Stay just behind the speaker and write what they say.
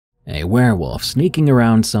a werewolf sneaking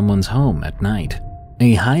around someone's home at night,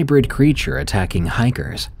 a hybrid creature attacking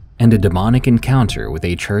hikers, and a demonic encounter with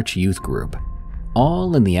a church youth group,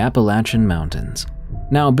 all in the Appalachian Mountains.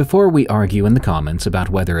 Now, before we argue in the comments about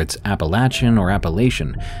whether it's Appalachian or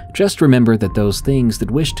Appalachian, just remember that those things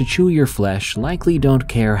that wish to chew your flesh likely don't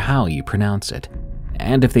care how you pronounce it.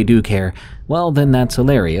 And if they do care, well then that's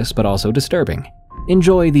hilarious but also disturbing.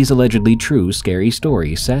 Enjoy these allegedly true scary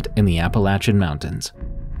stories set in the Appalachian Mountains.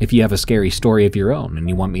 If you have a scary story of your own and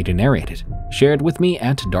you want me to narrate it, share it with me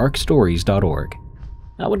at darkstories.org.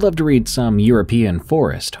 I would love to read some European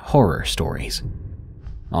forest horror stories.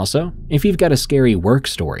 Also, if you've got a scary work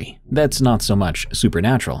story that's not so much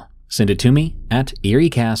supernatural, send it to me at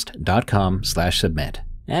eeriecast.com/submit,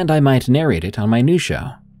 and I might narrate it on my new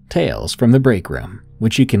show, Tales from the Break Room,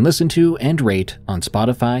 which you can listen to and rate on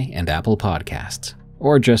Spotify and Apple Podcasts,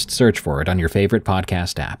 or just search for it on your favorite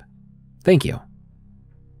podcast app. Thank you.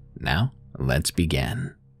 Now, let's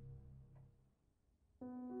begin.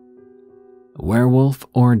 Werewolf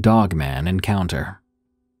or Dogman Encounter.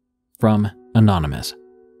 From Anonymous.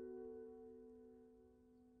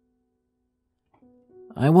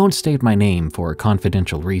 I won't state my name for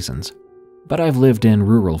confidential reasons, but I've lived in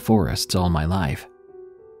rural forests all my life.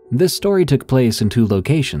 This story took place in 2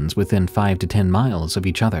 locations within 5 to 10 miles of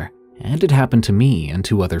each other, and it happened to me and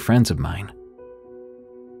 2 other friends of mine.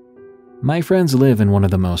 My friends live in one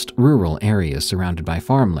of the most rural areas surrounded by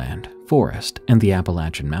farmland, forest, and the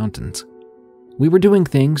Appalachian Mountains. We were doing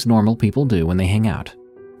things normal people do when they hang out,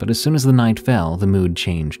 but as soon as the night fell, the mood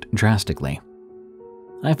changed drastically.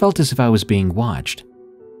 I felt as if I was being watched.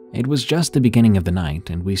 It was just the beginning of the night,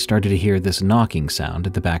 and we started to hear this knocking sound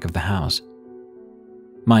at the back of the house.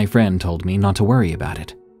 My friend told me not to worry about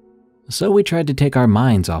it, so we tried to take our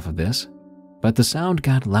minds off of this, but the sound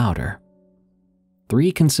got louder.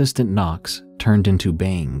 3 consistent knocks turned into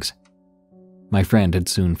bangs. My friend had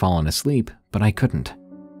soon fallen asleep, but I couldn't.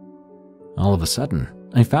 All of a sudden,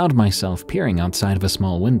 I found myself peering outside of a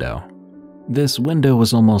small window. This window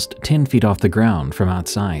was almost 10 feet off the ground from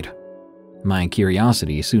outside. My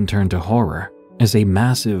curiosity soon turned to horror as a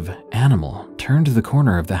massive animal turned the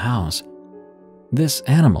corner of the house. This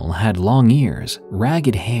animal had long ears,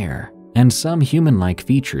 ragged hair, and some human-like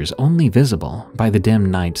features only visible by the dim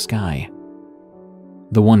night sky.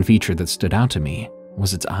 The one feature that stood out to me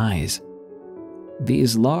was its eyes.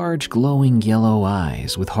 These large, glowing yellow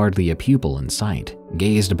eyes with hardly a pupil in sight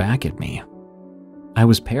gazed back at me. I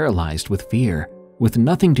was paralyzed with fear. With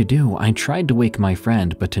nothing to do, I tried to wake my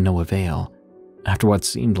friend, but to no avail. After what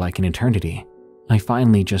seemed like an eternity, I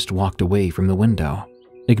finally just walked away from the window,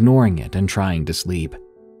 ignoring it and trying to sleep.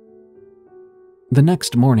 The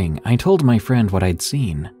next morning, I told my friend what I'd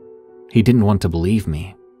seen. He didn't want to believe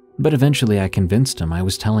me, but eventually I convinced him I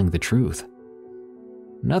was telling the truth.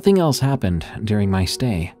 Nothing else happened during my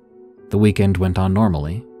stay. The weekend went on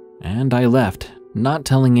normally, and I left, not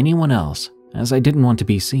telling anyone else, as I didn't want to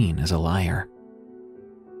be seen as a liar.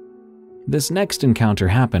 This next encounter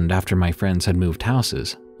happened after my friends had moved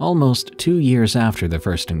houses, almost 2 years after the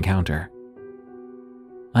first encounter.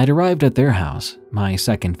 I'd arrived at their house, my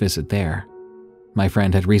second visit there. My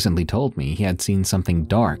friend had recently told me he had seen something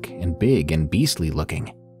dark and big and beastly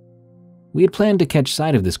looking. We had planned to catch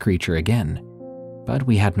sight of this creature again, but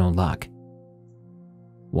we had no luck.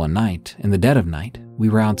 One night, in the dead of night, we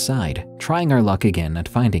were outside, trying our luck again at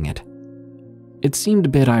finding it. It seemed a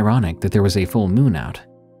bit ironic that there was a full moon out.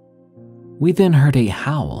 We then heard a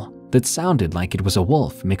howl that sounded like it was a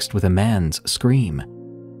wolf mixed with a man's scream.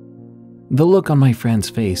 The look on my friend's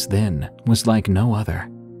face then was like no other.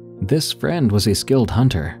 This friend was a skilled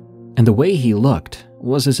hunter, and the way he looked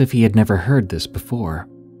was as if he had never heard this before.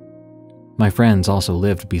 My friends also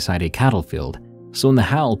lived beside a cattle field, so when the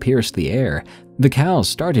howl pierced the air, the cows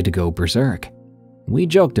started to go berserk. We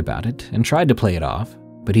joked about it and tried to play it off,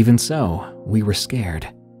 but even so, we were scared.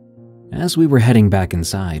 As we were heading back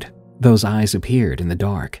inside, those eyes appeared in the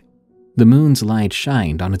dark. The moon's light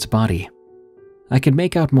shined on its body. I could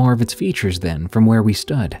make out more of its features then from where we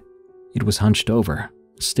stood. It was hunched over,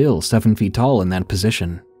 still 7 feet tall in that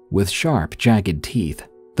position, with sharp, jagged teeth,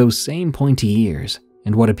 those same pointy ears,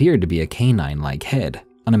 and what appeared to be a canine-like head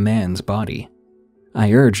on a man's body.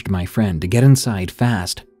 I urged my friend to get inside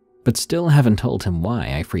fast, but still haven't told him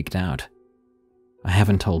why I freaked out. I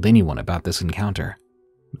haven't told anyone about this encounter,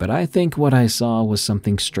 but I think what I saw was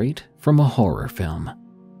something straight from a horror film.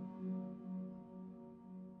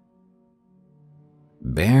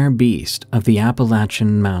 Bear Beast of the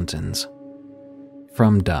Appalachian Mountains.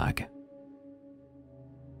 From Doug.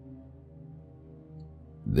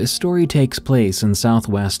 This story takes place in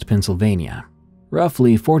southwest Pennsylvania.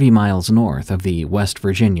 roughly 40 miles north of the West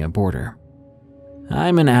Virginia border.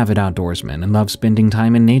 I'm an avid outdoorsman and love spending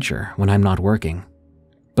time in nature when I'm not working.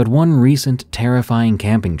 But one recent terrifying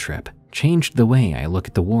camping trip changed the way I look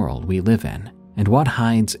at the world we live in and what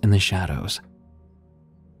hides in the shadows.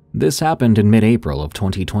 This happened in mid-April of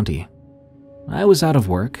 2020. I was out of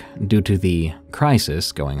work due to the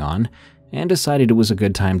crisis going on and decided it was a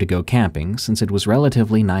good time to go camping since it was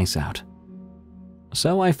relatively nice out.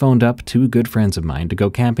 So I phoned up 2 good friends of mine to go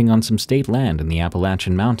camping on some state land in the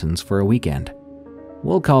Appalachian Mountains for a weekend.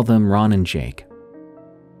 We'll call them Ron and Jake.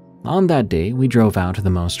 On that day, we drove out to the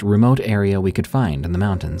most remote area we could find in the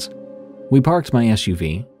mountains. We parked my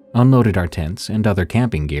SUV, unloaded our tents and other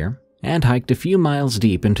camping gear, and hiked a few miles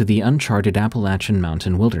deep into the uncharted Appalachian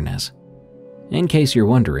Mountain wilderness. In case you're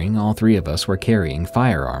wondering, all 3 of us were carrying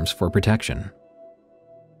firearms for protection.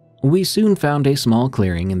 We soon found a small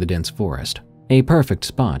clearing in the dense forest, a perfect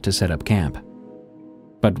spot to set up camp.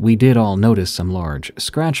 But we did all notice some large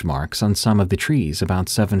scratch marks on some of the trees about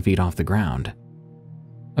 7 feet off the ground.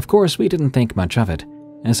 Of course, we didn't think much of it,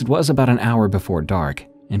 as it was about an hour before dark,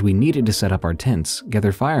 and we needed to set up our tents,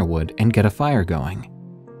 gather firewood, and get a fire going.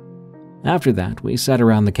 After that, we sat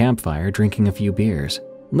around the campfire drinking a few beers,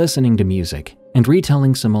 listening to music, and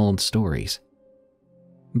retelling some old stories.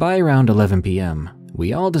 By around 11 p.m.,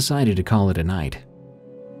 we all decided to call it a night.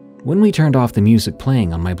 When we turned off the music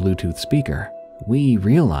playing on my Bluetooth speaker, we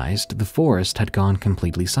realized the forest had gone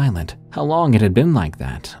completely silent. How long it had been like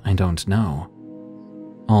that, I don't know.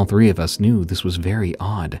 All 3 of us knew this was very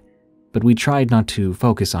odd, but we tried not to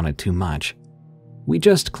focus on it too much. We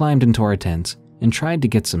just climbed into our tents and tried to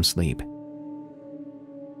get some sleep.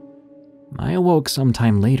 I awoke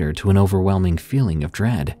sometime later to an overwhelming feeling of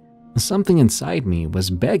dread. Something inside me was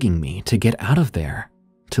begging me to get out of there,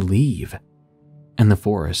 to leave. And the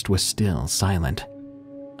forest was still silent.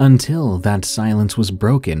 Until that silence was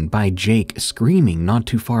broken by Jake screaming not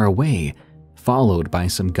too far away, followed by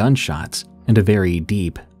some gunshots and a very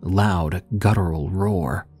deep, loud, guttural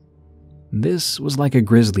roar. This was like a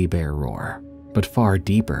grizzly bear roar, but far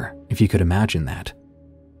deeper, if you could imagine that.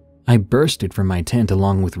 I bursted from my tent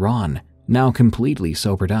along with Ron, now completely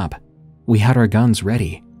sobered up. We had our guns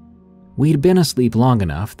ready. We'd been asleep long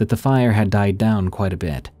enough that the fire had died down quite a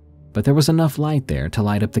bit, but there was enough light there to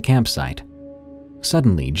light up the campsite.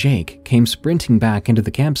 Suddenly, Jake came sprinting back into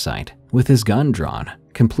the campsite with his gun drawn,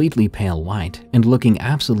 completely pale white and looking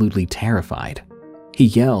absolutely terrified. He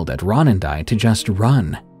yelled at Ron and I to just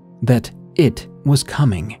run, that it was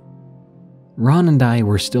coming. Ron and I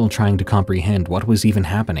were still trying to comprehend what was even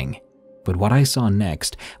happening, but what I saw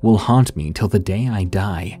next will haunt me till the day I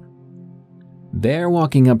die. There,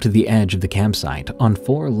 walking up to the edge of the campsite on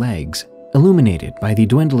 4 legs, illuminated by the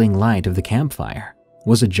dwindling light of the campfire,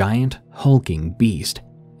 was a giant, hulking beast.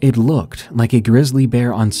 It looked like a grizzly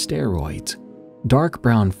bear on steroids. Dark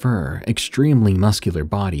brown fur, extremely muscular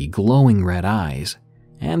body, glowing red eyes,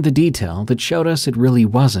 and the detail that showed us it really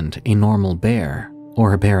wasn't a normal bear,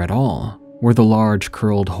 or a bear at all, were the large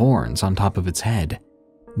curled horns on top of its head.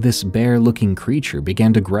 This bear-looking creature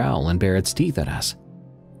began to growl and bare its teeth at us.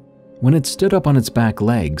 When it stood up on its back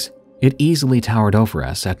legs, it easily towered over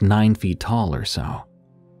us at 9 feet tall or so.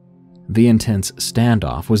 The intense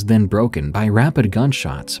standoff was then broken by rapid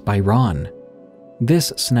gunshots by Ron.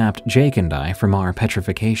 This snapped Jake and I from our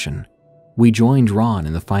petrification. We joined Ron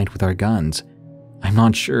in the fight with our guns. I'm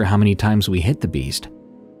not sure how many times we hit the beast,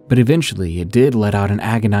 but eventually it did let out an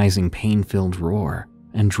agonizing pain-filled roar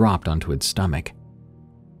and dropped onto its stomach.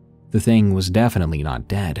 The thing was definitely not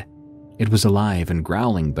dead. It was alive and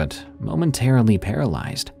growling, but momentarily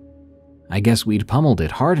paralyzed. I guess we'd pummeled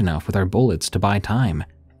it hard enough with our bullets to buy time,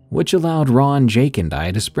 which allowed Ron, Jake, and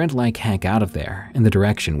I to sprint like heck out of there in the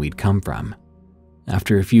direction we'd come from.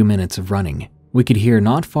 After a few minutes of running, we could hear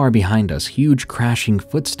not far behind us huge crashing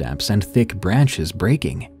footsteps and thick branches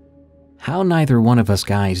breaking. How neither one of us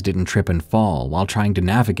guys didn't trip and fall while trying to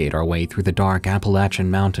navigate our way through the dark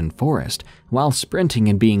Appalachian mountain forest while sprinting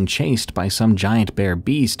and being chased by some giant bear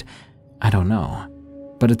beast, I don't know,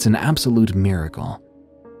 but it's an absolute miracle.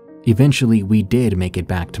 Eventually, we did make it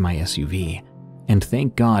back to my SUV, and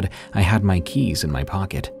thank God I had my keys in my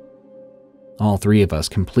pocket. All 3 of us,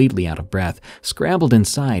 completely out of breath, scrambled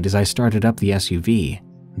inside as I started up the SUV,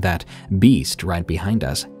 that beast right behind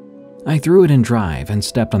us. I threw it in drive and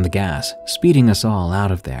stepped on the gas, speeding us all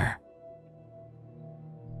out of there.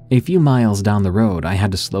 A few miles down the road, I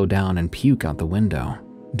had to slow down and puke out the window,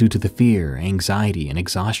 due to the fear, anxiety, and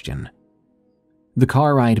exhaustion. The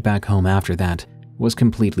car ride back home after that was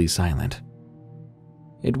completely silent.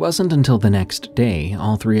 It wasn't until the next day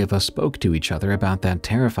all 3 of us spoke to each other about that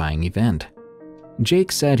terrifying event.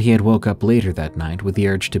 Jake said he had woke up later that night with the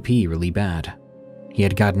urge to pee really bad. He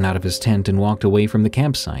had gotten out of his tent and walked away from the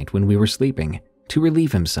campsite when we were sleeping to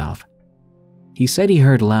relieve himself. He said he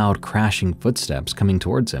heard loud crashing footsteps coming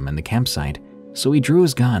towards him in the campsite, so he drew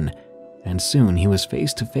his gun, and soon he was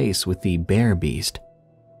face to face with the bear beast.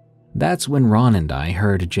 That's when Ron and I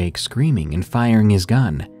heard Jake screaming and firing his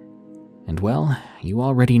gun. And well, you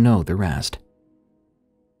already know the rest.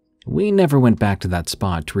 We never went back to that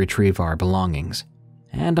spot to retrieve our belongings,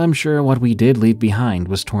 and I'm sure what we did leave behind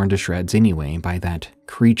was torn to shreds anyway by that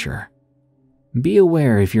creature. Be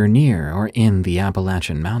aware if you're near or in the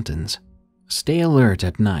Appalachian Mountains. Stay alert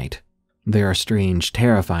at night. There are strange,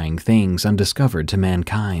 terrifying things undiscovered to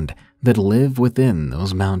mankind that live within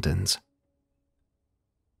those mountains.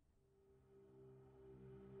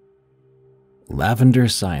 Lavender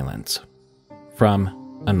Silence.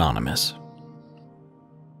 From Anonymous.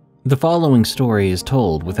 The following story is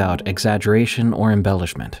told without exaggeration or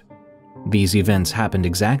embellishment. These events happened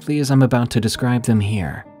exactly as I'm about to describe them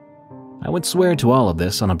here. I would swear to all of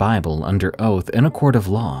this on a Bible under oath in a court of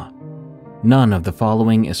law. None of the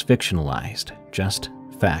following is fictionalized, just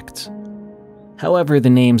facts. However, the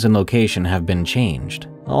names and location have been changed,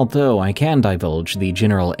 although I can divulge the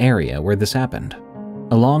general area where this happened,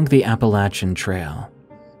 along the Appalachian Trail.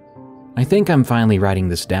 I think I'm finally writing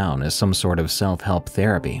this down as some sort of self-help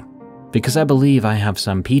therapy, because I believe I have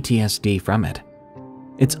some PTSD from it.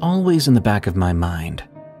 It's always in the back of my mind,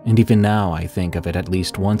 and even now I think of it at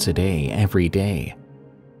least once a day, every day.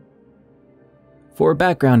 For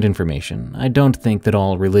background information, I don't think that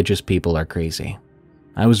all religious people are crazy.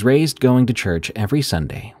 I was raised going to church every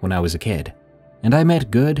Sunday when I was a kid, and I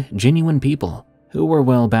met good, genuine people who were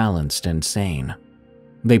well-balanced and sane.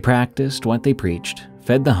 They practiced what they preached,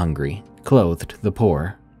 fed the hungry, clothed the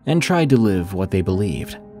poor, and tried to live what they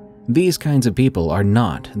believed. These kinds of people are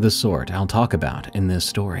not the sort I'll talk about in this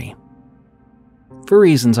story. For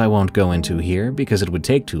reasons I won't go into here because it would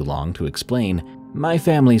take too long to explain, my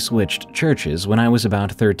family switched churches when I was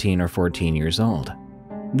about 13 or 14 years old.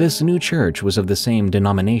 This new church was of the same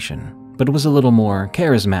denomination, but was a little more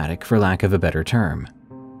charismatic for lack of a better term.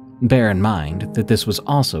 Bear in mind that this was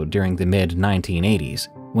also during the mid-1980s,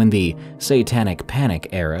 when the Satanic Panic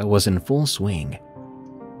era was in full swing.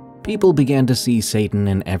 People began to see Satan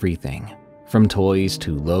in everything, from toys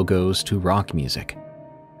to logos to rock music.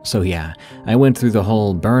 So yeah, I went through the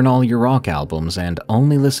whole burn all your rock albums and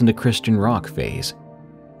only listen to Christian rock phase.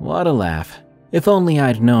 What a laugh. If only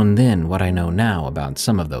I'd known then what I know now about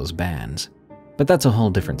some of those bands. But that's a whole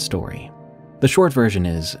different story. The short version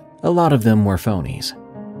is, a lot of them were phonies.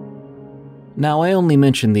 Now, I only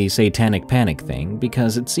mention the Satanic Panic thing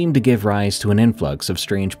because it seemed to give rise to an influx of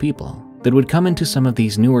strange people that would come into some of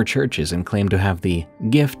these newer churches and claim to have the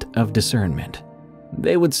gift of discernment.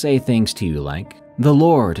 They would say things to you like, "The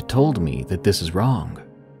Lord told me that this is wrong,"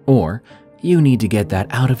 or "You need to get that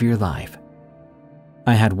out of your life."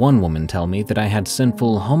 I had one woman tell me that I had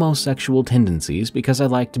sinful homosexual tendencies because I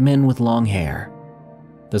liked men with long hair.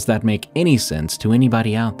 Does that make any sense to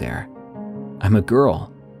anybody out there? I'm a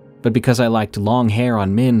girl, but because I liked long hair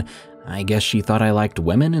on men, I guess she thought I liked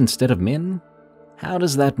women instead of men? How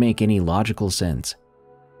does that make any logical sense?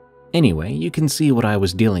 Anyway, you can see what I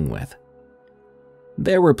was dealing with.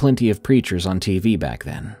 There were plenty of preachers on TV back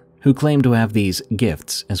then who claimed to have these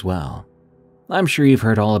gifts as well. I'm sure you've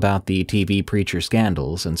heard all about the TV preacher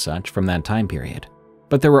scandals and such from that time period,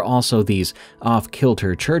 but there were also these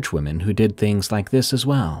off-kilter churchwomen who did things like this as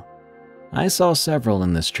well. I saw several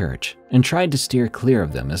in this church and tried to steer clear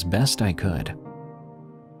of them as best I could.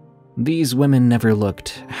 These women never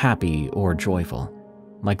looked happy or joyful,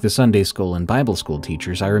 like the Sunday school and Bible school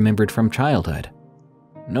teachers I remembered from childhood.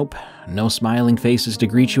 Nope, no smiling faces to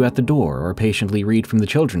greet you at the door or patiently read from the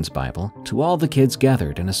children's Bible to all the kids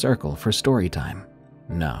gathered in a circle for story time.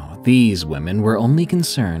 No, these women were only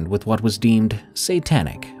concerned with what was deemed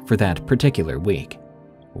satanic for that particular week.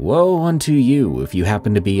 Woe unto you if you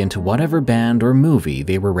happen to be into whatever band or movie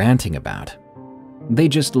they were ranting about. They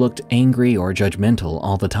just looked angry or judgmental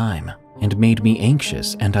all the time and made me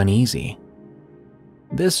anxious and uneasy.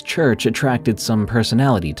 This church attracted some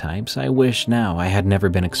personality types I wish now I had never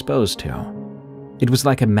been exposed to. It was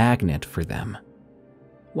like a magnet for them.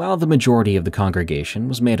 While the majority of the congregation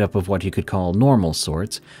was made up of what you could call normal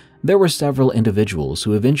sorts, there were several individuals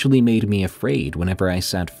who eventually made me afraid whenever I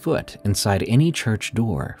set foot inside any church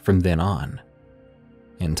door from then on.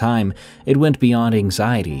 In time, it went beyond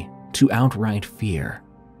anxiety to outright fear.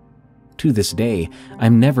 To this day,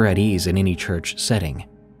 I'm never at ease in any church setting.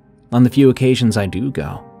 On the few occasions I do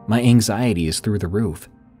go, my anxiety is through the roof.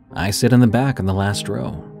 I sit in the back on the last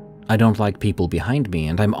row. I don't like people behind me,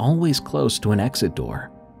 and I'm always close to an exit door.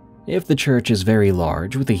 If the church is very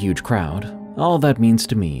large with a huge crowd, all that means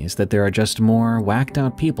to me is that there are just more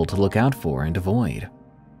whacked-out people to look out for and avoid.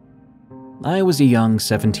 I was a young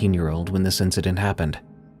 17-year-old when this incident happened.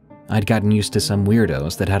 I'd gotten used to some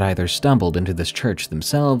weirdos that had either stumbled into this church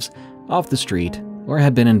themselves, off the street, or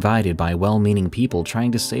had been invited by well-meaning people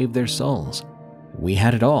trying to save their souls. We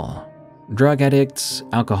had it all. Drug addicts,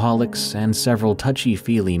 alcoholics, and several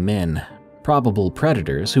touchy-feely men, probable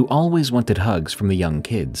predators who always wanted hugs from the young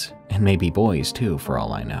kids, and maybe boys too, for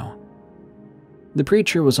all I know. The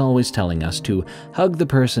preacher was always telling us to hug the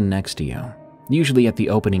person next to you, usually at the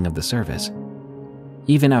opening of the service.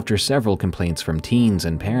 Even after several complaints from teens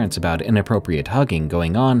and parents about inappropriate hugging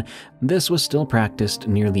going on, this was still practiced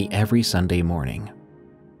nearly every Sunday morning.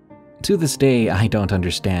 To this day, I don't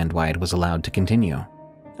understand why it was allowed to continue.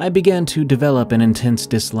 I began to develop an intense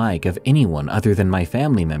dislike of anyone other than my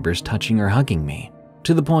family members touching or hugging me,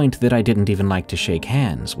 to the point that I didn't even like to shake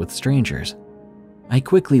hands with strangers. I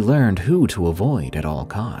quickly learned who to avoid at all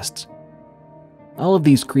costs. All of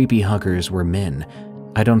these creepy huggers were men.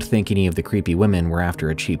 I don't think any of the creepy women were after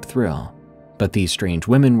a cheap thrill, but these strange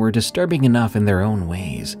women were disturbing enough in their own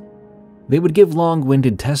ways. They would give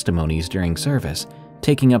long-winded testimonies during service,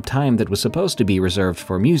 taking up time that was supposed to be reserved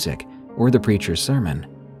for music or the preacher's sermon.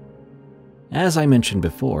 As I mentioned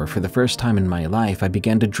before, for the first time in my life, I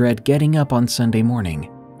began to dread getting up on Sunday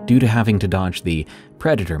morning due to having to dodge the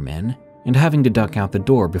predator men and having to duck out the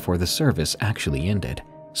door before the service actually ended,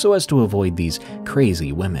 so as to avoid these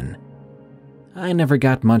crazy women. I never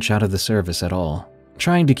got much out of the service at all,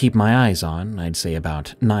 trying to keep my eyes on, I'd say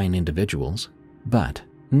about 9 individuals, but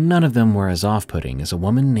none of them were as off-putting as a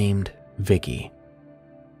woman named Vicky.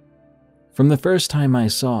 From the first time I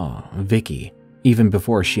saw Vicky, even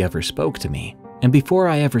before she ever spoke to me, and before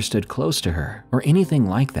I ever stood close to her or anything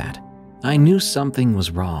like that, I knew something was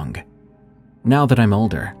wrong. Now that I'm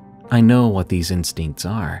older, I know what these instincts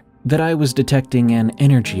are, that I was detecting an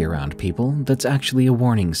energy around people that's actually a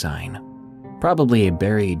warning sign. Probably a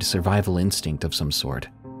buried survival instinct of some sort,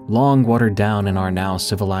 long watered down in our now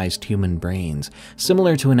civilized human brains,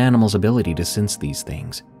 similar to an animal's ability to sense these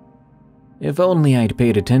things. If only I'd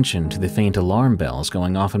paid attention to the faint alarm bells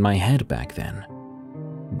going off in my head back then.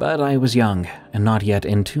 But I was young and not yet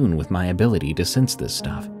in tune with my ability to sense this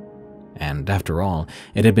stuff. And after all,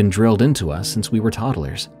 it had been drilled into us since we were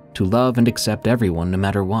toddlers, to love and accept everyone no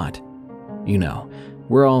matter what. You know,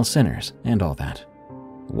 we're all sinners and all that.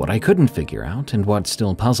 What I couldn't figure out, and what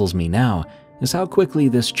still puzzles me now, is how quickly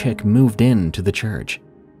this chick moved into the church,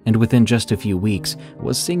 and within just a few weeks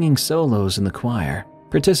was singing solos in the choir,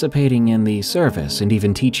 participating in the service, and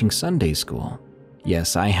even teaching Sunday school.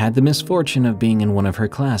 Yes, I had the misfortune of being in one of her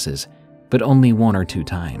classes, but only 1 or 2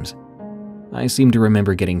 times. I seem to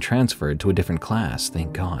remember getting transferred to a different class,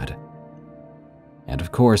 thank God. And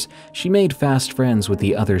of course, she made fast friends with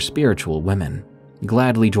the other spiritual women,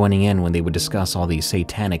 gladly joining in when they would discuss all the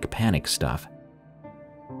satanic panic stuff.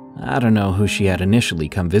 I don't know who she had initially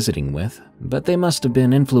come visiting with, but they must have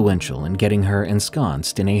been influential in getting her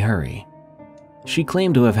ensconced in a hurry. She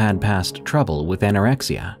claimed to have had past trouble with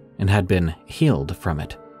anorexia and had been healed from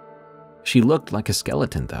it. She looked like a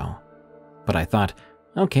skeleton though, but I thought,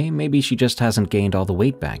 okay, maybe she just hasn't gained all the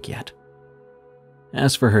weight back yet.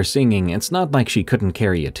 As for her singing, it's not like she couldn't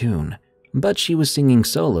carry a tune, but she was singing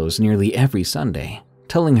solos nearly every Sunday,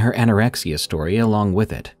 telling her anorexia story along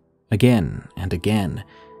with it, again and again.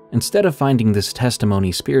 Instead of finding this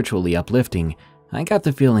testimony spiritually uplifting, I got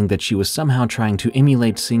the feeling that she was somehow trying to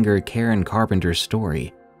emulate singer Karen Carpenter's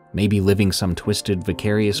story, maybe living some twisted,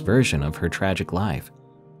 vicarious version of her tragic life.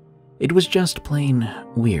 It was just plain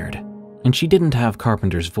weird, and she didn't have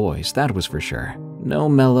Carpenter's voice, that was for sure. No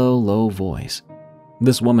mellow, low voice.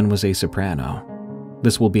 This woman was a soprano.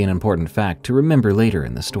 This will be an important fact to remember later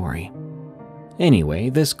in the story. Anyway,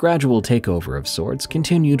 this gradual takeover of sorts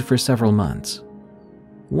continued for several months.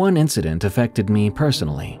 One incident affected me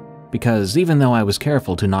personally, because even though I was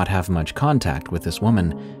careful to not have much contact with this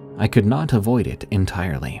woman, I could not avoid it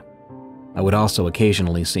entirely. I would also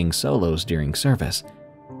occasionally sing solos during service.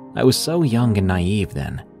 I was so young and naive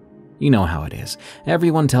then. You know how it is.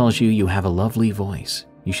 Everyone tells you you have a lovely voice.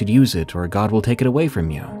 You should use it or God will take it away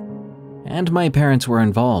from you. And my parents were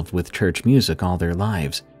involved with church music all their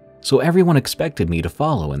lives, so everyone expected me to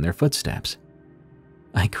follow in their footsteps.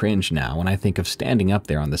 I cringe now when I think of standing up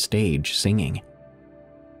there on the stage singing.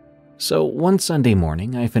 So one Sunday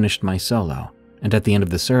morning, I finished my solo, and at the end of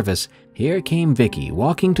the service, here came Vicky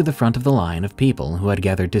walking to the front of the line of people who had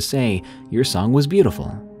gathered to say, "Your song was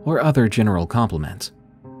beautiful," or other general compliments.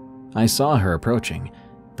 I saw her approaching,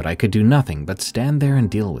 but I could do nothing but stand there and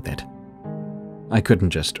deal with it. I couldn't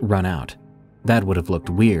just run out. That would have looked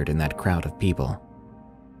weird in that crowd of people.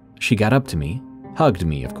 She got up to me, hugged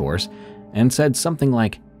me, of course, and said something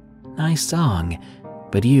like, "Nice song,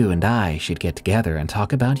 but you and I should get together and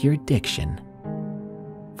talk about your diction."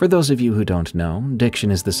 For those of you who don't know, diction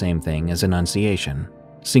is the same thing as enunciation,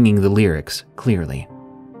 singing the lyrics clearly.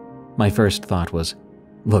 My first thought was,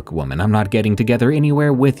 "Look, woman, I'm not getting together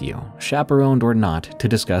anywhere with you, chaperoned or not, to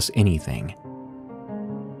discuss anything."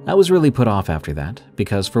 I was really put off after that,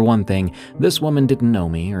 because for one thing, this woman didn't know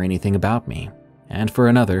me or anything about me, and for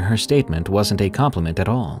another, her statement wasn't a compliment at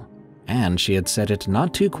all, and she had said it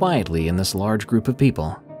not too quietly in this large group of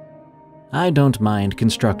people. I don't mind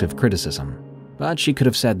constructive criticism, but she could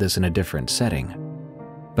have said this in a different setting.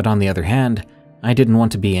 But on the other hand, I didn't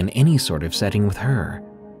want to be in any sort of setting with her.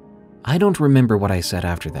 I don't remember what I said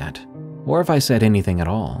after that, or if I said anything at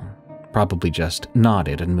all. Probably just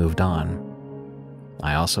nodded and moved on.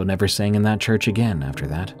 I also never sang in that church again after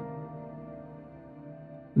that.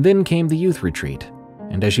 Then came the youth retreat,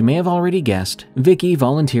 and as you may have already guessed, Vicky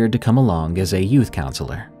volunteered to come along as a youth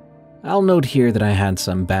counselor. I'll note here that I had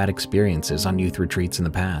some bad experiences on youth retreats in the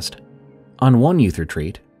past. On one youth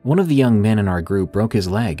retreat, one of the young men in our group broke his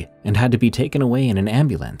leg and had to be taken away in an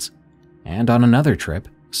ambulance. And on another trip,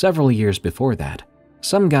 several years before that,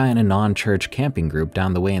 some guy in a non-church camping group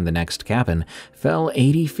down the way in the next cabin fell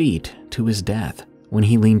 80 feet to his death when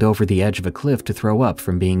he leaned over the edge of a cliff to throw up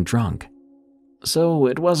from being drunk. So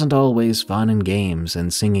it wasn't always fun and games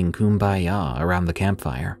and singing Kumbaya around the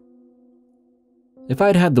campfire. If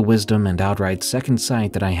I'd had the wisdom and outright second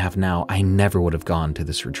sight that I have now, I never would have gone to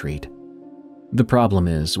this retreat. The problem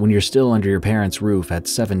is, when you're still under your parents' roof at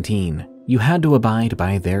 17, you had to abide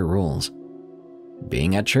by their rules.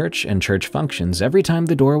 Being at church and church functions every time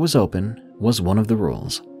the door was open was one of the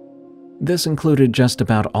rules. This included just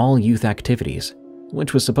about all youth activities,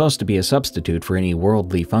 which was supposed to be a substitute for any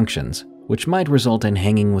worldly functions, which might result in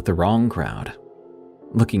hanging with the wrong crowd.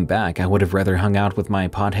 Looking back, I would have rather hung out with my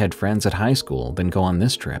pothead friends at high school than go on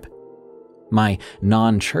this trip. My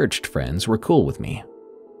non-churched friends were cool with me.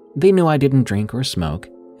 They knew I didn't drink or smoke,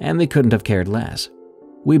 and they couldn't have cared less.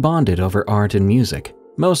 We bonded over art and music,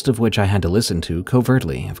 most of which I had to listen to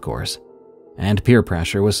covertly, of course. And peer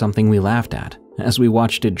pressure was something we laughed at, as we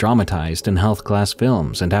watched it dramatized in health class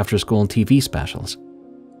films and after-school TV specials.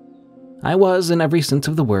 I was, in every sense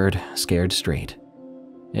of the word, scared straight.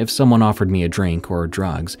 If someone offered me a drink or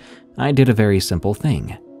drugs, I did a very simple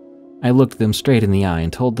thing. I looked them straight in the eye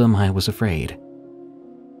and told them I was afraid.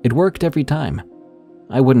 It worked every time.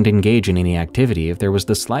 I wouldn't engage in any activity if there was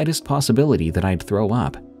the slightest possibility that I'd throw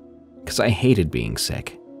up, because I hated being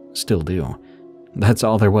sick. Still do. That's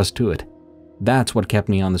all there was to it. That's what kept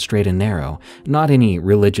me on the straight and narrow, not any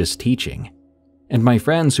religious teaching. And my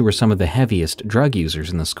friends, who were some of the heaviest drug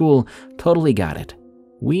users in the school, totally got it.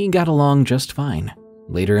 We got along just fine.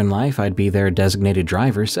 Later in life, I'd be their designated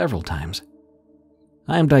driver several times.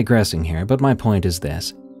 I'm digressing here, but my point is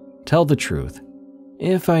this. Tell the truth.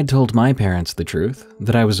 If I'd told my parents the truth,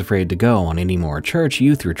 that I was afraid to go on any more church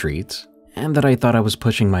youth retreats, and that I thought I was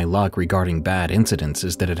pushing my luck regarding bad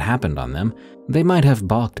incidences that had happened on them, they might have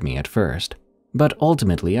balked me at first. But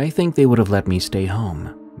ultimately, I think they would have let me stay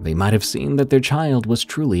home. They might have seen that their child was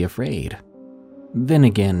truly afraid. Then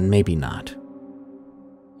again, maybe not.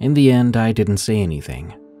 In the end, I didn't say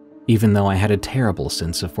anything. Even though I had a terrible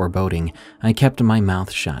sense of foreboding, I kept my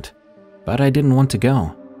mouth shut. But I didn't want to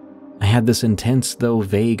go. I had this intense, though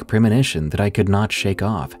vague, premonition that I could not shake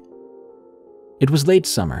off. It was late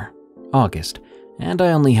summer, August, and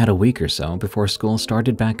I only had a week or so before school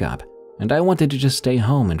started back up, and I wanted to just stay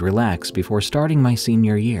home and relax before starting my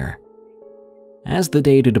senior year. As the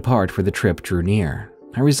day to depart for the trip drew near,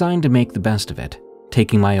 I resigned to make the best of it,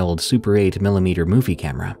 taking my old Super 8mm movie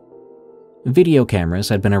camera. Video cameras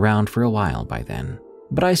had been around for a while by then,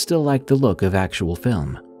 but I still liked the look of actual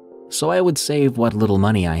film. So I would save what little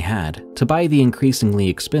money I had to buy the increasingly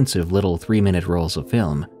expensive little 3-minute rolls of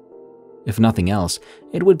film. If nothing else,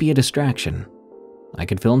 it would be a distraction. I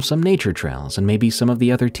could film some nature trails and maybe some of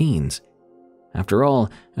the other teens. After all,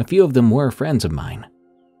 a few of them were friends of mine.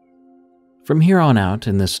 From here on out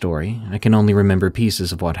in this story, I can only remember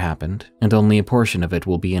pieces of what happened, and only a portion of it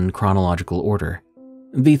will be in chronological order.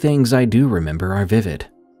 The things I do remember are vivid,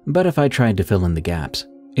 but if I tried to fill in the gaps,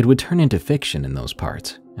 it would turn into fiction in those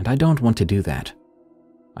parts, and I don't want to do that.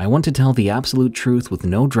 I want to tell the absolute truth with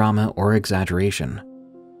no drama or exaggeration.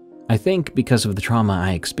 I think because of the trauma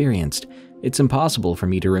I experienced, it's impossible for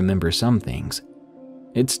me to remember some things.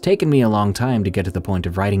 It's taken me a long time to get to the point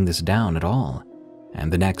of writing this down at all,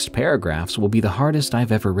 and the next paragraphs will be the hardest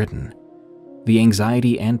I've ever written. The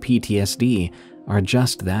anxiety and PTSD are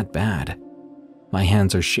just that bad. My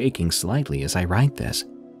hands are shaking slightly as I write this.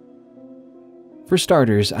 For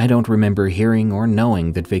starters, I don't remember hearing or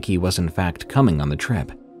knowing that Vicky was in fact coming on the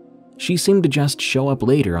trip. She seemed to just show up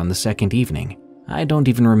later on the second evening. I don't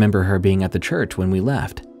even remember her being at the church when we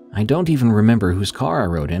left. I don't even remember whose car I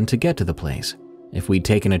rode in to get to the place. If we'd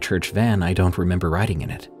taken a church van, I don't remember riding in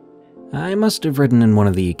it. I must have ridden in one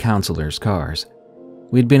of the counselor's cars.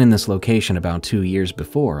 We'd been in this location about 2 years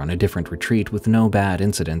before on a different retreat with no bad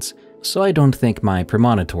incidents, so I don't think my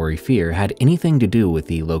premonitory fear had anything to do with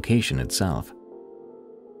the location itself.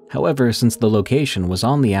 However, since the location was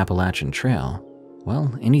on the Appalachian Trail,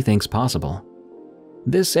 well, anything's possible.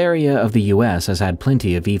 This area of the US has had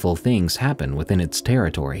plenty of evil things happen within its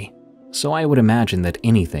territory, so I would imagine that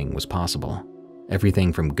anything was possible.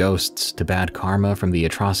 Everything from ghosts to bad karma, from the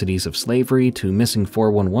atrocities of slavery to missing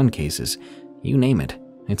 411 cases, you name it,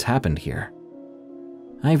 it's happened here.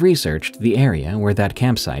 I've researched the area where that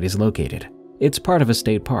campsite is located. It's part of a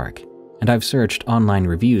state park, and I've searched online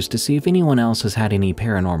reviews to see if anyone else has had any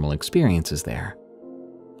paranormal experiences there.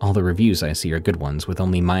 All the reviews I see are good ones with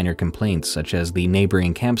only minor complaints, such as the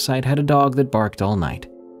neighboring campsite had a dog that barked all night,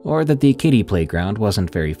 or that the kiddie playground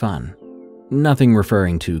wasn't very fun. Nothing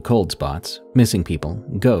referring to cold spots, missing people,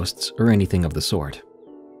 ghosts, or anything of the sort.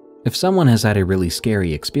 If someone has had a really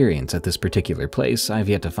scary experience at this particular place, I've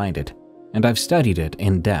yet to find it, and I've studied it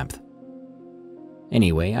in depth.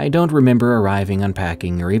 Anyway, I don't remember arriving,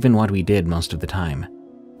 unpacking, or even what we did most of the time,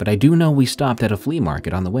 but I do know we stopped at a flea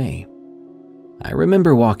market on the way. I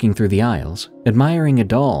remember walking through the aisles, admiring a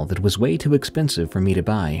doll that was way too expensive for me to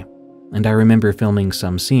buy, and I remember filming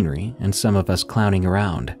some scenery and some of us clowning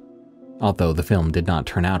around, although the film did not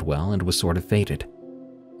turn out well and was sort of faded.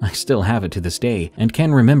 I still have it to this day and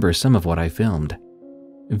can remember some of what I filmed.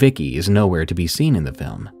 Vicky is nowhere to be seen in the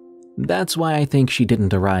film. That's why I think she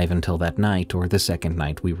didn't arrive until that night or the second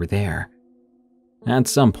night we were there. At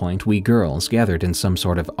some point, we girls gathered in some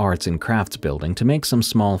sort of arts and crafts building to make some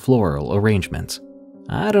small floral arrangements.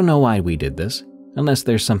 I don't know why we did this, unless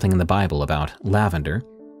there's something in the Bible about lavender,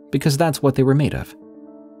 because that's what they were made of.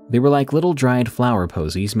 They were like little dried flower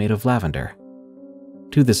posies made of lavender.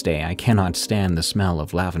 To this day, I cannot stand the smell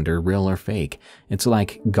of lavender, real or fake. It's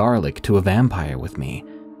like garlic to a vampire with me.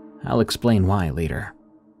 I'll explain why later.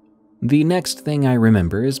 The next thing I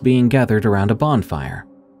remember is being gathered around a bonfire,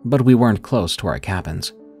 but we weren't close to our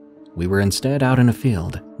cabins. We were instead out in a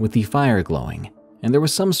field, with the fire glowing, and there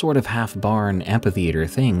was some sort of half-barn amphitheater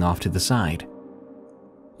thing off to the side.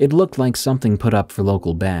 It looked like something put up for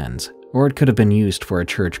local bands, or it could have been used for a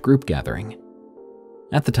church group gathering.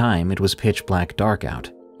 At the time, it was pitch black dark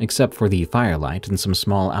out, except for the firelight and some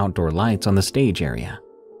small outdoor lights on the stage area.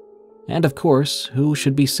 And of course, who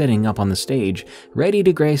should be sitting up on the stage, ready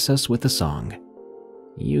to grace us with a song?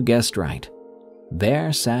 You guessed right.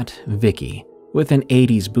 There sat Vicky, with an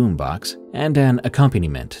 80s boombox and an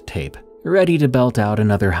accompaniment tape, ready to belt out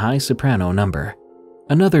another high soprano number.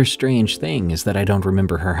 Another strange thing is that I don't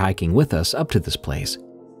remember her hiking with us up to this place,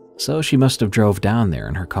 so she must have drove down there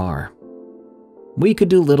in her car. We could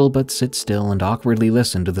do little but sit still and awkwardly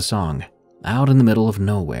listen to the song, out in the middle of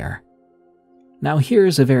nowhere. Now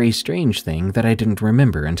here's a very strange thing that I didn't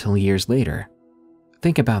remember until years later.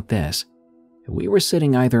 Think about this. We were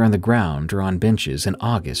sitting either on the ground or on benches in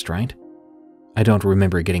August, right? I don't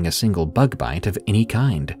remember getting a single bug bite of any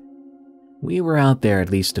kind. We were out there at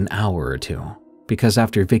least an hour or two, because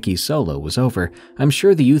after Vicky's solo was over, I'm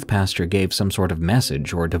sure the youth pastor gave some sort of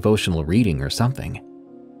message or devotional reading or something.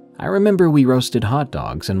 I remember we roasted hot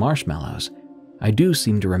dogs and marshmallows. I do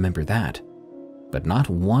seem to remember that, but not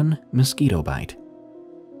one mosquito bite.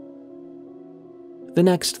 The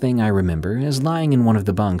next thing I remember is lying in one of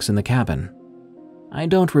the bunks in the cabin. I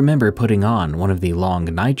don't remember putting on one of the long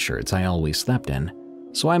nightshirts I always slept in,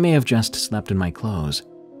 so I may have just slept in my clothes.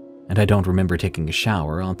 And I don't remember taking a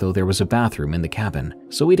shower, although there was a bathroom in the cabin,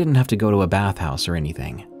 so we didn't have to go to a bathhouse or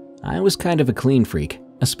anything. I was kind of a clean freak,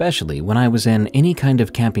 especially when I was in any kind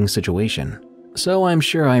of camping situation, so I'm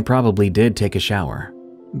sure I probably did take a shower,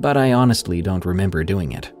 but I honestly don't remember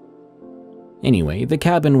doing it. Anyway, the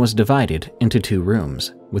cabin was divided into 2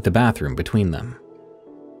 rooms, with the bathroom between them.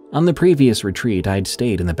 On the previous retreat, I'd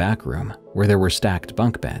stayed in the back room, where there were stacked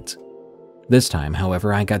bunk beds. This time,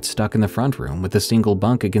 however, I got stuck in the front room with a single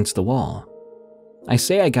bunk against the wall. I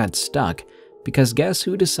say I got stuck because guess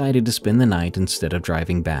who decided to spend the night instead of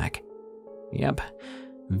driving back? Yep,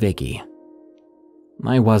 Vicky.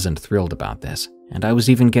 I wasn't thrilled about this, and I was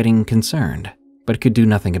even getting concerned, but could do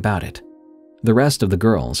nothing about it. The rest of the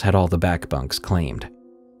girls had all the back bunks claimed.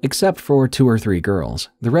 Except for 2 or 3 girls,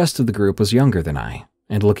 the rest of the group was younger than I,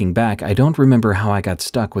 and looking back, I don't remember how I got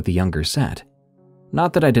stuck with the younger set.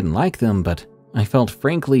 Not that I didn't like them, but I felt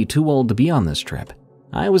frankly too old to be on this trip.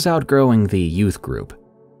 I was outgrowing the youth group.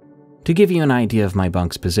 To give you an idea of my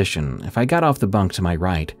bunk's position, if I got off the bunk to my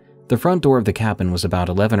right, the front door of the cabin was about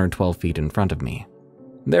 11 or 12 feet in front of me.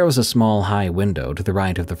 There was a small high window to the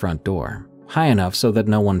right of the front door, high enough so that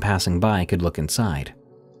no one passing by could look inside.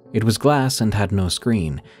 It was glass and had no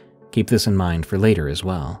screen. Keep this in mind for later as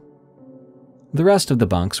well. The rest of the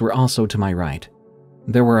bunks were also to my right.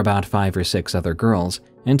 There were about 5 or 6 other girls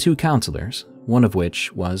and 2 counselors, one of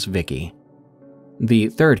which was Vicky. The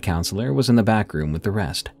third counselor was in the back room with the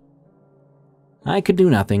rest. I could do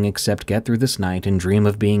nothing except get through this night and dream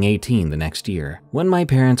of being 18 the next year, when my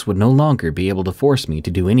parents would no longer be able to force me to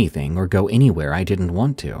do anything or go anywhere I didn't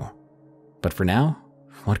want to. But for now,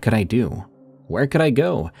 what could I do? Where could I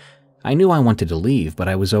go? I knew I wanted to leave, but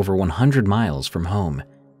I was over 100 miles from home,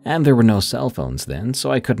 and there were no cell phones then,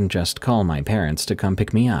 so I couldn't just call my parents to come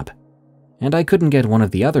pick me up. And I couldn't get one of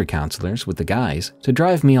the other counselors with the guys to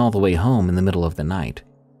drive me all the way home in the middle of the night,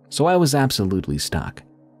 so I was absolutely stuck.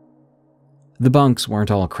 The bunks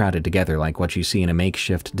weren't all crowded together like what you see in a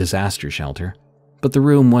makeshift disaster shelter, but the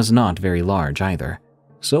room was not very large either,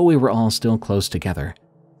 so we were all still close together.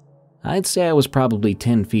 I'd say I was probably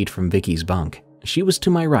 10 feet from Vicky's bunk. She was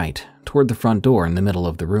to my right, toward the front door in the middle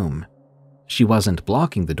of the room. She wasn't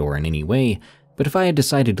blocking the door in any way, but if I had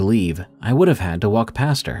decided to leave, I would have had to walk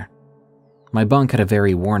past her. My bunk had a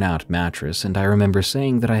very worn-out mattress, and I remember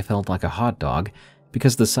saying that I felt like a hot dog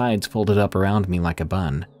because the sides folded up around me like a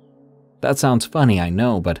bun. That sounds funny, I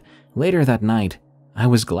know, but later that night, I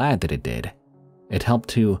was glad that it did. It helped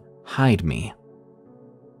to hide me.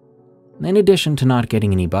 In addition to not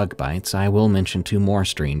getting any bug bites, I will mention 2 more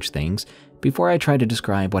strange things before I try to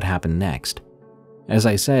describe what happened next. As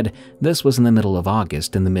I said, this was in the middle of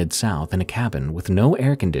August in the Mid-South in a cabin with no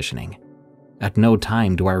air conditioning. At no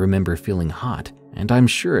time do I remember feeling hot, and I'm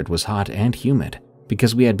sure it was hot and humid,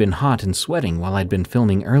 because we had been hot and sweating while I'd been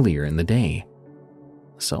filming earlier in the day.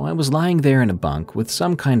 So I was lying there in a bunk with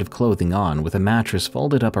some kind of clothing on with a mattress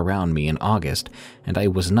folded up around me in August, and I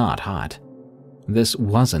was not hot. This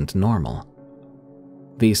wasn't normal.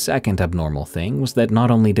 The second abnormal thing was that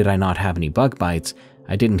not only did I not have any bug bites,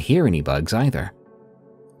 I didn't hear any bugs either.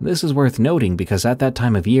 This is worth noting because at that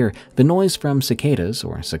time of year, the noise from cicadas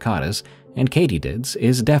and katydids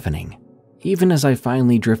is deafening. Even as I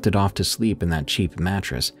finally drifted off to sleep in that cheap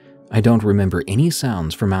mattress, I don't remember any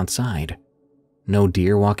sounds from outside. No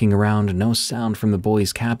deer walking around, no sound from the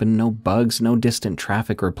boys' cabin, no bugs, no distant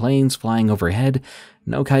traffic or planes flying overhead,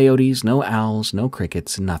 no coyotes, no owls, no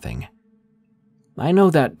crickets, nothing. I know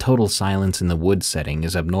that total silence in the woods setting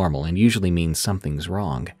is abnormal and usually means something's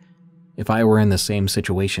wrong. If I were in the same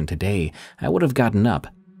situation today, I would have gotten up,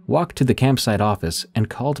 walked to the campsite office, and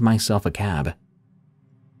called myself a cab.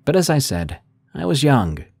 But as I said, I was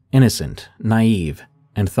young, innocent, naive,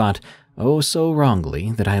 and thought, oh so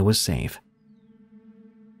wrongly, that I was safe.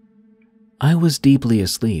 I was deeply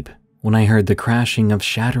asleep when I heard the crashing of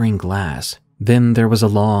shattering glass. Then there was a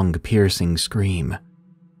long, piercing scream.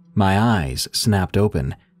 My eyes snapped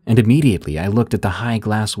open, and immediately I looked at the high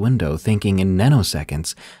glass window thinking in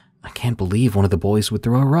nanoseconds, I can't believe one of the boys would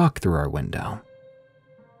throw a rock through our window.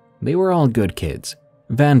 They were all good kids.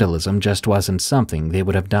 Vandalism just wasn't something they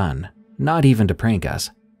would have done, not even to prank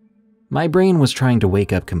us. My brain was trying to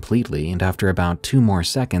wake up completely, and after about 2 more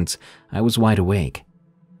seconds, I was wide awake.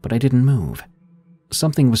 But I didn't move.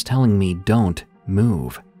 Something was telling me, don't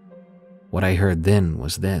move. What I heard then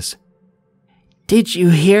was this. "Did you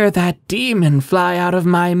hear that demon fly out of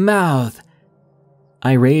my mouth?"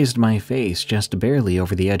 I raised my face just barely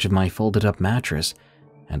over the edge of my folded-up mattress,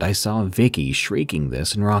 and I saw Vicky shrieking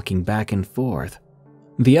this and rocking back and forth.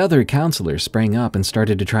 The other counselor sprang up and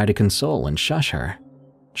started to try to console and shush her.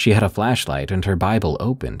 She had a flashlight and her Bible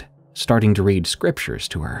opened, starting to read scriptures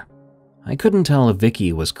to her. I couldn't tell if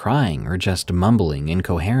Vicky was crying or just mumbling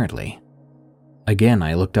incoherently. Again,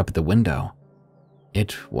 I looked up at the window.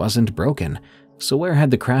 It wasn't broken, so where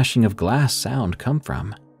had the crashing of glass sound come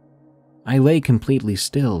from? I lay completely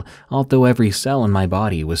still, although every cell in my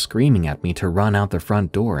body was screaming at me to run out the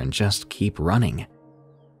front door and just keep running.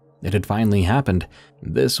 It had finally happened.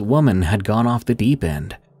 This woman had gone off the deep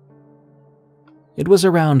end. It was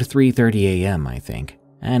around 3:30 a.m., I think,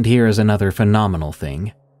 and here is another phenomenal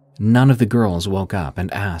thing. None of the girls woke up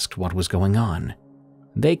and asked what was going on.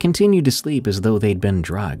 They continued to sleep as though they'd been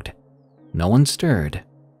drugged. No one stirred.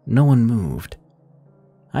 No one moved.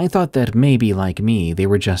 I thought that maybe, like me, they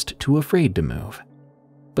were just too afraid to move.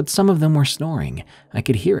 But some of them were snoring. I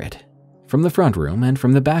could hear it, from the front room and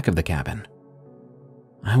from the back of the cabin.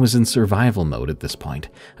 I was in survival mode at this point.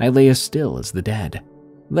 I lay as still as the dead.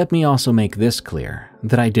 Let me also make this clear,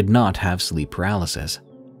 that I did not have sleep paralysis.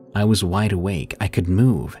 I was wide awake, I could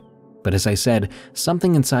move, but as I said,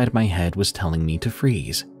 something inside my head was telling me to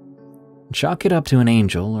freeze. Chalk it up to an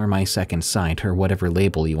angel or my second sight or whatever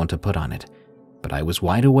label you want to put on it, but I was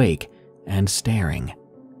wide awake and staring.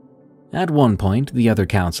 At one point, the other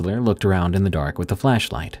counselor looked around in the dark with a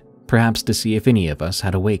flashlight, perhaps to see if any of us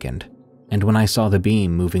had awakened, and when I saw the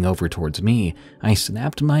beam moving over towards me, I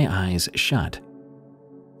snapped my eyes shut.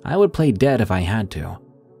 I would play dead if I had to.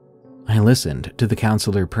 I listened to the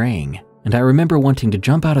counselor praying, and I remember wanting to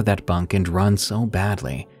jump out of that bunk and run so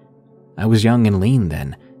badly. I was young and lean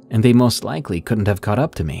then, and they most likely couldn't have caught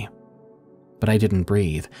up to me. But I didn't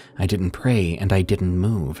breathe, I didn't pray, and I didn't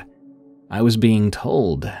move. I was being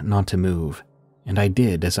told not to move, and I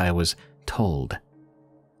did as I was told.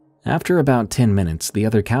 After about 10 minutes, the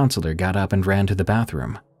other counselor got up and ran to the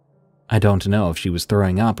bathroom. I don't know if she was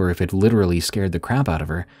throwing up or if it literally scared the crap out of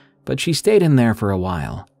her, but she stayed in there for a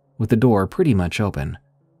while, with the door pretty much open,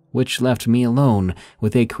 which left me alone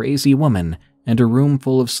with a crazy woman and a room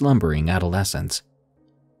full of slumbering adolescents.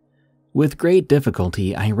 With great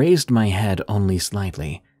difficulty, I raised my head only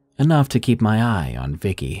slightly, enough to keep my eye on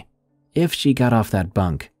Vicky. If she got off that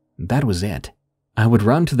bunk, that was it. I would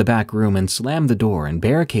run to the back room and slam the door and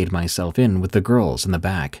barricade myself in with the girls in the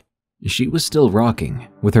back. She was still rocking,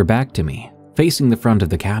 with her back to me, facing the front of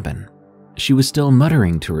the cabin. She was still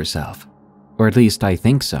muttering to herself, or at least I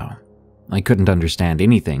think so. I couldn't understand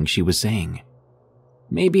anything she was saying.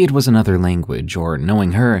 Maybe it was another language, or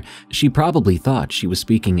knowing her, she probably thought she was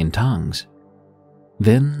speaking in tongues.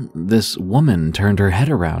 Then this woman turned her head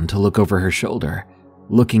around to look over her shoulder,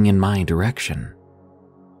 looking in my direction.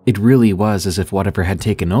 It really was as if whatever had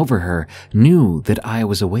taken over her knew that I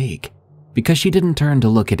was awake, because she didn't turn to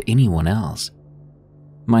look at anyone else.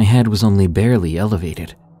 My head was only barely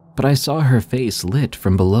elevated, but I saw her face lit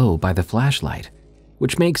from below by the flashlight,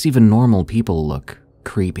 which makes even normal people look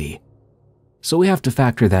creepy. So we have to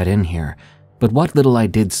factor that in here, but what little I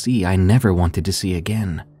did see I never wanted to see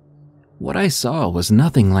again. What I saw was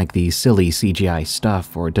nothing like the silly CGI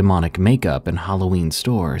stuff or demonic makeup in Halloween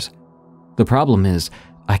stores. The problem is,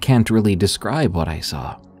 I can't really describe what I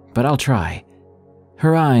saw, but I'll try.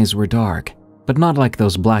 Her eyes were dark, but not like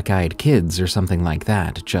those black-eyed kids or something like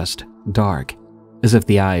that, just dark, as if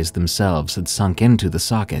the eyes themselves had sunk into the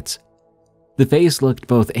sockets. The face looked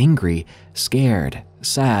both angry, scared,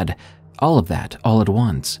 sad, all of that all at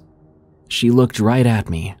once. She looked right at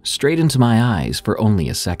me, straight into my eyes for only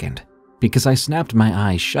a second, because I snapped my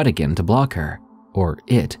eyes shut again to block her, or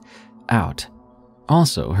it, out.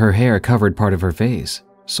 Also, her hair covered part of her face,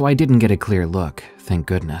 so I didn't get a clear look, thank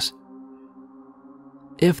goodness.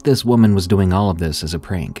 If this woman was doing all of this as a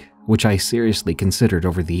prank, which I seriously considered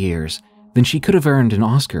over the years, then she could have earned an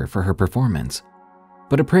Oscar for her performance.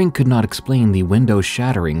 But a prank could not explain the window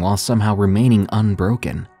shattering while somehow remaining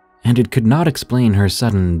unbroken, and it could not explain her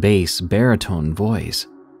sudden bass baritone voice.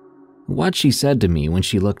 What she said to me when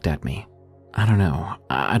she looked at me, I don't know,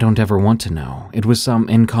 I don't ever want to know. It was some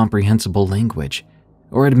incomprehensible language,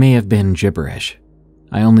 or it may have been gibberish.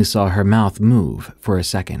 I only saw her mouth move for a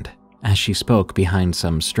second as she spoke behind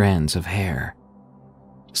some strands of hair.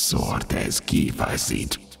 Sortes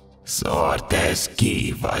kivasit. Sortes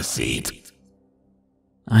kivasit.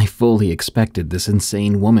 I fully expected this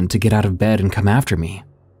insane woman to get out of bed and come after me,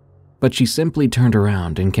 but she simply turned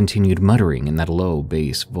around and continued muttering in that low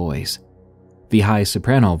bass voice. The high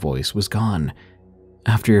soprano voice was gone.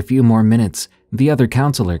 After a few more minutes, the other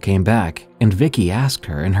counselor came back, and Vicky asked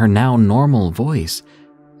her in her now normal voice,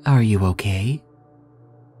 "Are you okay?"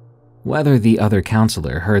 Whether the other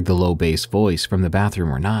counselor heard the low bass voice from the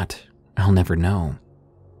bathroom or not, I'll never know.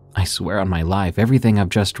 I swear on my life everything I've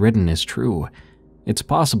just written is true. It's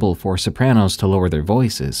possible for sopranos to lower their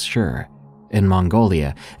voices, sure. In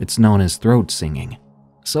Mongolia, it's known as throat singing.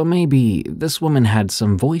 So maybe this woman had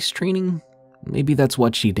some voice training? Maybe that's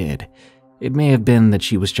what she did. It may have been that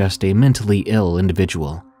she was just a mentally ill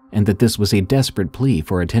individual, and that this was a desperate plea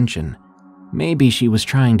for attention. Maybe she was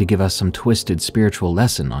trying to give us some twisted spiritual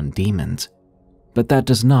lesson on demons. But that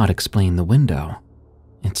does not explain the window.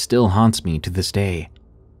 It still haunts me to this day.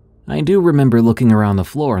 I do remember looking around the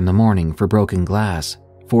floor in the morning for broken glass,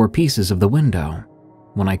 for pieces of the window.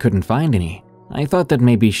 When I couldn't find any, I thought that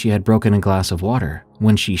maybe she had broken a glass of water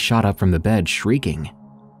when she shot up from the bed shrieking.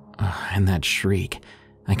 And that shriek,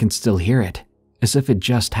 I can still hear it, as if it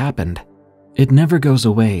just happened. It never goes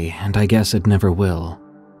away, and I guess it never will.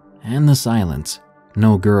 And the silence.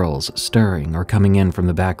 No girls stirring or coming in from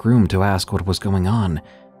the back room to ask what was going on.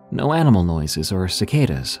 No animal noises or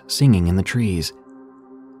cicadas singing in the trees.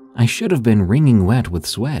 I should have been wringing wet with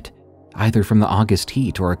sweat, either from the August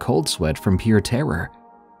heat or a cold sweat from pure terror.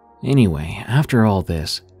 Anyway, after all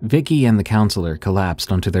this, Vicky and the counselor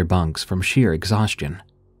collapsed onto their bunks from sheer exhaustion.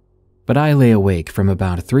 But I lay awake from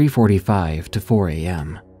about 3:45 to 4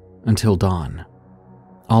 a.m. until dawn.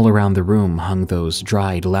 All around the room hung those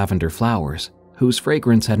dried lavender flowers, whose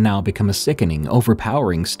fragrance had now become a sickening,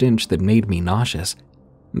 overpowering stench that made me nauseous.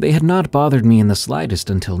 They had not bothered me in the slightest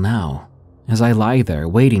until now, as I lie there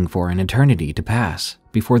waiting for an eternity to pass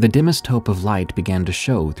before the dimmest hope of light began to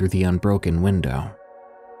show through the unbroken window.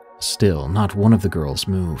 Still, not one of the girls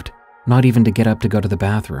moved, not even to get up to go to the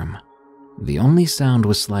bathroom. The only sound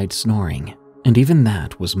was slight snoring, and even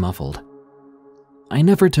that was muffled. I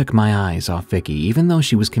never took my eyes off Vicky even though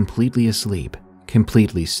she was completely asleep,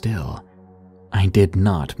 completely still. I did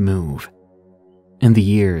not move. In the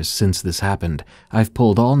years since this happened, I've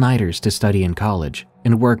pulled all-nighters to study in college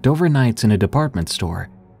and worked overnights in a department store,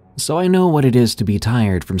 so I know what it is to be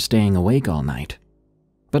tired from staying awake all night.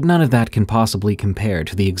 But none of that can possibly compare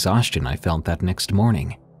to the exhaustion I felt that next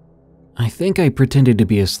morning. I think I pretended to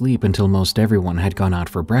be asleep until most everyone had gone out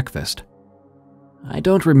for breakfast. I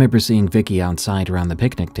don't remember seeing Vicky outside around the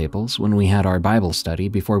picnic tables when we had our Bible study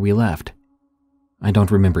before we left. I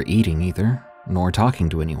don't remember eating either, nor talking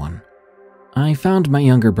to anyone. I found my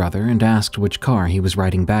younger brother and asked which car he was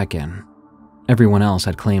riding back in. Everyone else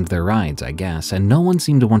had claimed their rides, I guess, and no one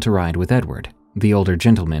seemed to want to ride with Edward, the older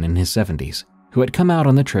gentleman in his 70s, who had come out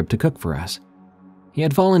on the trip to cook for us. He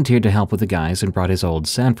had volunteered to help with the guys and brought his old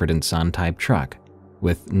Sanford & Son type truck,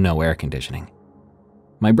 with no air conditioning.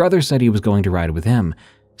 My brother said he was going to ride with him,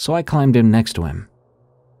 so I climbed in next to him.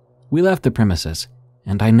 We left the premises,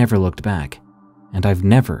 and I never looked back, and I've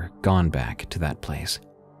never gone back to that place.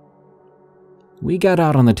 We got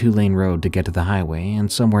out on the 2-lane road to get to the highway,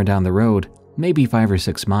 and somewhere down the road, maybe 5 or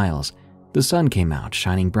 6 miles, the sun came out,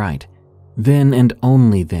 shining bright. Then and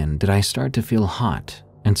only then did I start to feel hot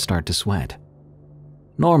and start to sweat.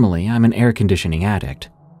 Normally, I'm an air conditioning addict,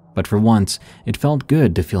 but for once, it felt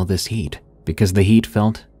good to feel this heat, because the heat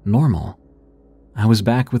felt normal. I was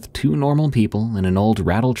back with 2 normal people in an old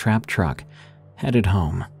rattle-trap truck, headed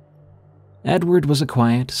home. Edward was a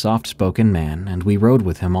quiet, soft-spoken man, and we rode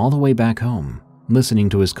with him all the way back home, listening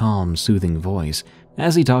to his calm, soothing voice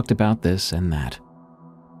as he talked about this and that.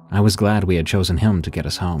 I was glad we had chosen him to get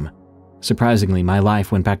us home. Surprisingly, my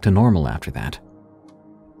life went back to normal after that.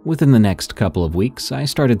 Within the next couple of weeks, I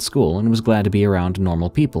started school and was glad to be around normal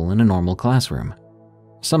people in a normal classroom.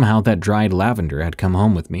 Somehow that dried lavender had come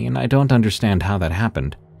home with me, and I don't understand how that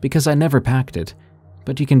happened, because I never packed it,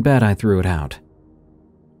 but you can bet I threw it out.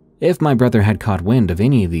 If my brother had caught wind of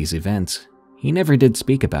any of these events, he never did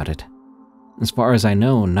speak about it. As far as I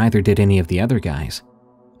know, neither did any of the other guys.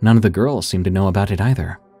 None of the girls seemed to know about it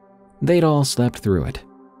either. They'd all slept through it.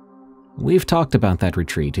 We've talked about that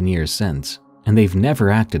retreat in years since, and they've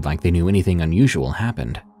never acted like they knew anything unusual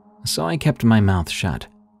happened, so I kept my mouth shut.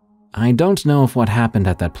 I don't know if what happened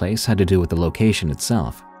at that place had to do with the location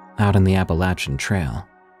itself, out on the Appalachian Trail,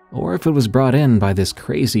 or if it was brought in by this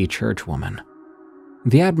crazy church woman.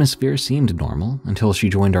 The atmosphere seemed normal until she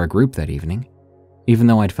joined our group that evening. Even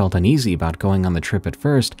though I'd felt uneasy about going on the trip at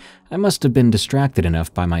first, I must have been distracted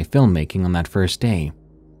enough by my filmmaking on that first day,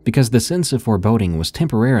 because the sense of foreboding was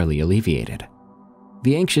temporarily alleviated.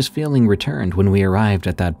 The anxious feeling returned when we arrived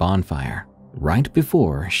at that bonfire, right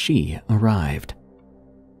before she arrived.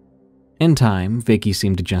 In time, Vicky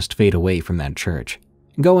seemed to just fade away from that church,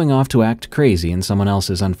 going off to act crazy in someone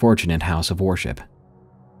else's unfortunate house of worship.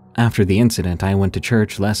 After the incident, I went to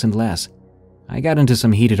church less and less. I got into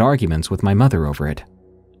some heated arguments with my mother over it.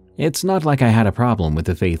 It's not like I had a problem with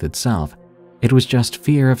the faith itself, it was just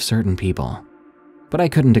fear of certain people. But I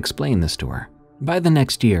couldn't explain this to her. By the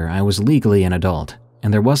next year, I was legally an adult,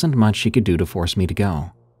 and there wasn't much she could do to force me to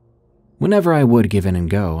go. Whenever I would give in and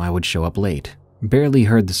go, I would show up late, barely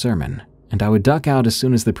heard the sermon, and I would duck out as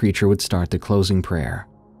soon as the preacher would start the closing prayer.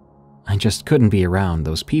 I just couldn't be around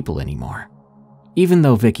those people anymore. Even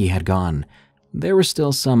though Vicky had gone, there were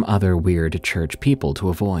still some other weird church people to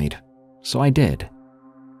avoid, so I did.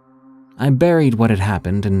 I buried what had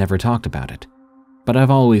happened and never talked about it, but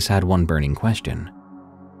I've always had one burning question.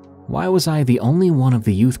 Why was I the only one of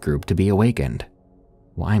the youth group to be awakened?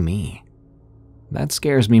 Why me? That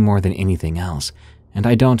scares me more than anything else, and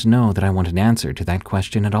I don't know that I want an answer to that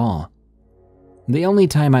question at all. The only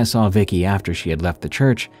time I saw Vicky after she had left the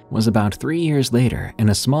church was about 3 years later in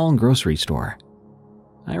a small grocery store.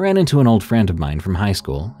 I ran into an old friend of mine from high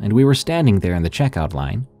school, and we were standing there in the checkout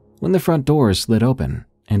line when the front doors slid open,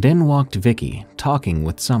 and in walked Vicky, talking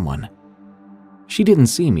with someone. She didn't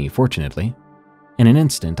see me, fortunately. In an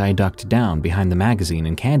instant, I ducked down behind the magazine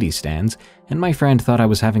and candy stands, and my friend thought I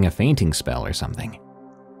was having a fainting spell or something.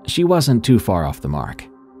 She wasn't too far off the mark.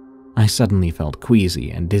 I suddenly felt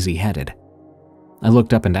queasy and dizzy-headed. I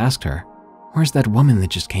looked up and asked her, "Where's that woman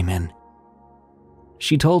that just came in?"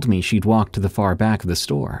 She told me she'd walked to the far back of the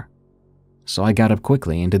store. So I got up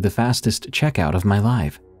quickly and did the fastest checkout of my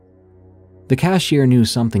life. The cashier knew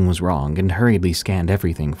something was wrong and hurriedly scanned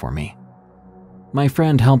everything for me. My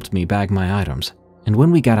friend helped me bag my items, and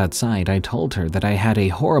when we got outside, I told her that I had a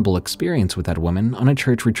horrible experience with that woman on a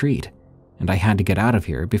church retreat, and I had to get out of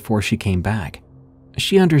here before she came back.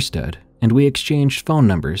 She understood, and we exchanged phone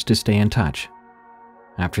numbers to stay in touch.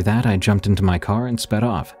 After that, I jumped into my car and sped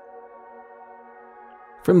off.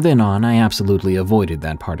 From then on, I absolutely avoided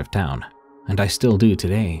that part of town, and I still do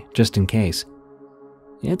today, just in case.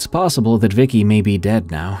 It's possible that Vicky may be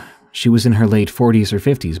dead now. She was in her late 40s or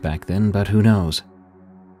 50s back then, but who knows?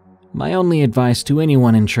 My only advice to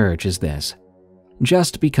anyone in church is this: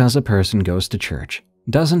 just because a person goes to church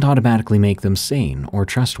doesn't automatically make them sane or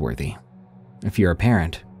trustworthy. If you're a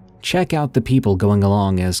parent, check out the people going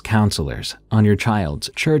along as counselors on your child's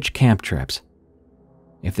church camp trips.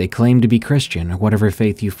 If they claim to be Christian or whatever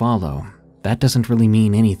faith you follow, that doesn't really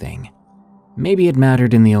mean anything. Maybe it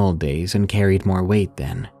mattered in the old days and carried more weight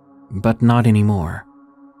then, but not anymore.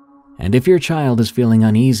 And if your child is feeling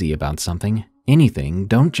uneasy about something, anything,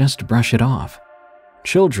 don't just brush it off.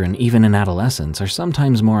 Children, even in adolescence, are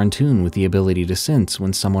sometimes more in tune with the ability to sense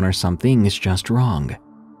when someone or something is just wrong.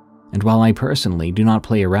 And while I personally do not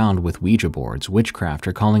play around with Ouija boards, witchcraft,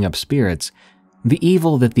 or calling up spirits, the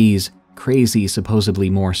evil that these crazy, supposedly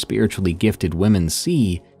more spiritually gifted women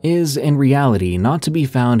see is, in reality, not to be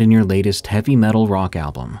found in your latest heavy metal rock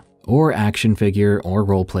album, or action figure, or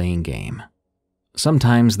role-playing game.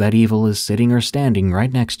 Sometimes that evil is sitting or standing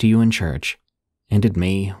right next to you in church, and it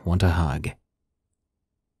may want a hug.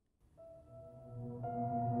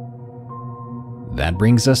 That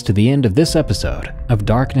brings us to the end of this episode of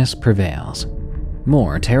Darkness Prevails.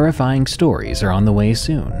 More terrifying stories are on the way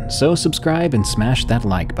soon, so subscribe and smash that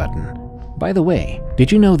like button. By the way,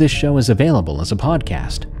 did you know this show is available as a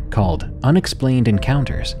podcast called Unexplained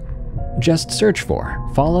Encounters? Just search for,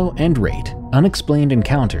 follow, and rate Unexplained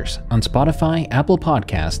Encounters on Spotify, Apple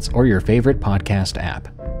Podcasts, or your favorite podcast app.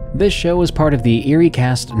 This show is part of the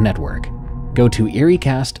EerieCast network. Go to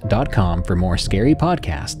EerieCast.com for more scary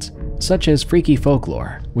podcasts, such as Freaky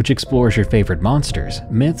Folklore, which explores your favorite monsters,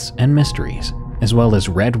 myths, and mysteries, as well as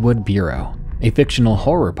Redwood Bureau, a fictional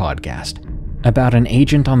horror podcast about an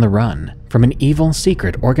agent on the run from an evil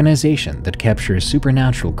secret organization that captures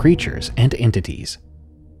supernatural creatures and entities.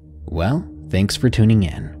 Well, thanks for tuning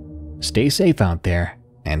in. Stay safe out there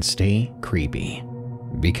and stay creepy,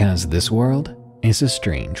 because this world is a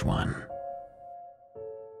strange one.